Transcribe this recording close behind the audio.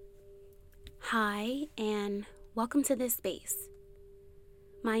Hi, and welcome to this space.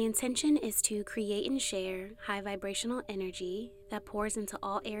 My intention is to create and share high vibrational energy that pours into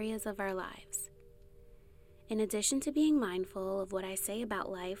all areas of our lives. In addition to being mindful of what I say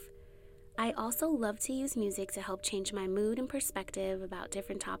about life, I also love to use music to help change my mood and perspective about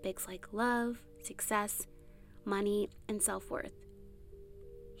different topics like love, success, money, and self-worth.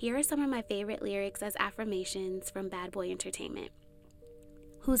 Here are some of my favorite lyrics as affirmations from Boy Entertainment,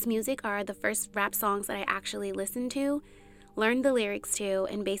 whose music are the first rap songs that I actually listened to, learned the lyrics to,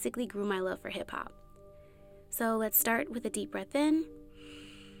 and basically grew my love for hip-hop. So let's start with a deep breath in,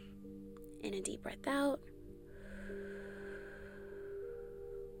 and a deep breath out.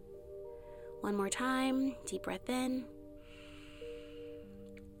 One more time, deep breath in,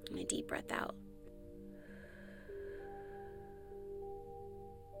 and a deep breath out.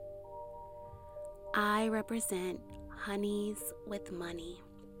 I represent honeys with money.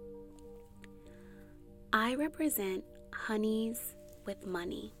 I represent honeys with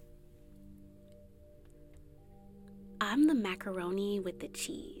money. I'm the macaroni with the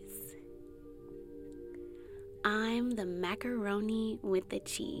cheese. I'm the macaroni with the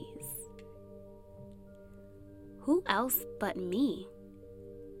cheese. Who else but me?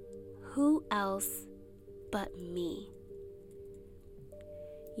 Who else but me?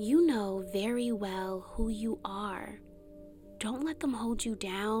 You know very well who you are. Don't let them hold you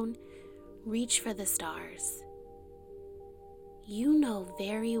down. Reach for the stars. You know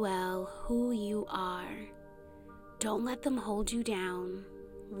very well who you are. Don't let them hold you down.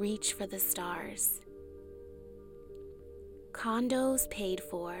 Reach for the stars. Condos paid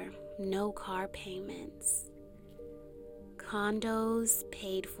for, no car payments. Condos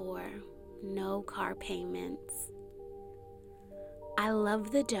paid for, no car payments. I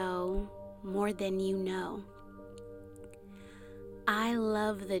love the dough more than you know. I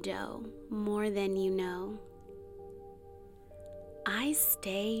love the dough more than you know. I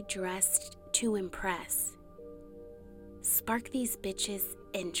stay dressed to impress. Spark these bitches'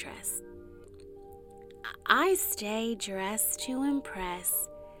 interest. I stay dressed to impress.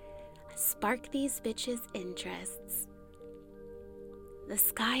 Spark these bitches' interests. The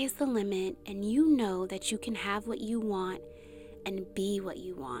sky is the limit, and you know that you can have what you want and be what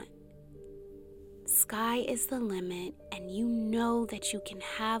you want. Sky is the limit, and you know that you can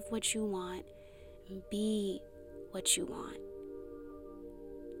have what you want and be what you want.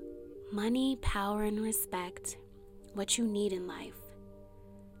 Money, power, and respect, what you need in life.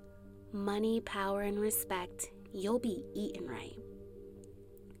 Money, power, and respect, you'll be eating right.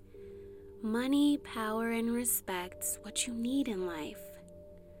 Money, power, and respect, what you need in life.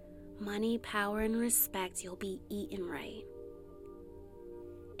 Money, power, and respect, you'll be eating right.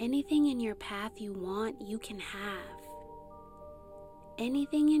 Anything in your path you want, you can have.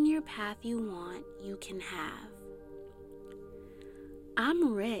 Anything in your path you want, you can have.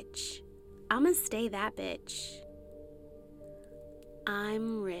 I'm rich. I'ma stay that bitch.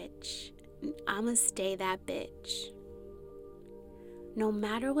 I'm rich. I'ma stay that bitch. No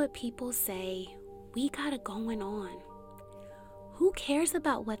matter what people say, we got it going on. Who cares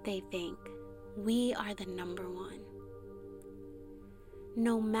about what they think? We are the number one.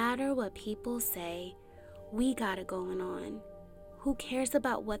 No matter what people say, we got it going on. Who cares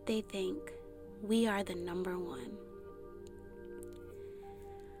about what they think? We are the number one.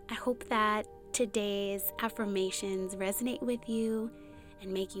 I hope that today's affirmations resonate with you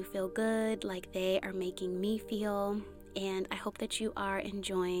and make you feel good like they are making me feel. And I hope that you are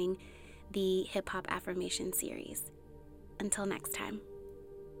enjoying the Hip Hop Affirmation series. Until next time.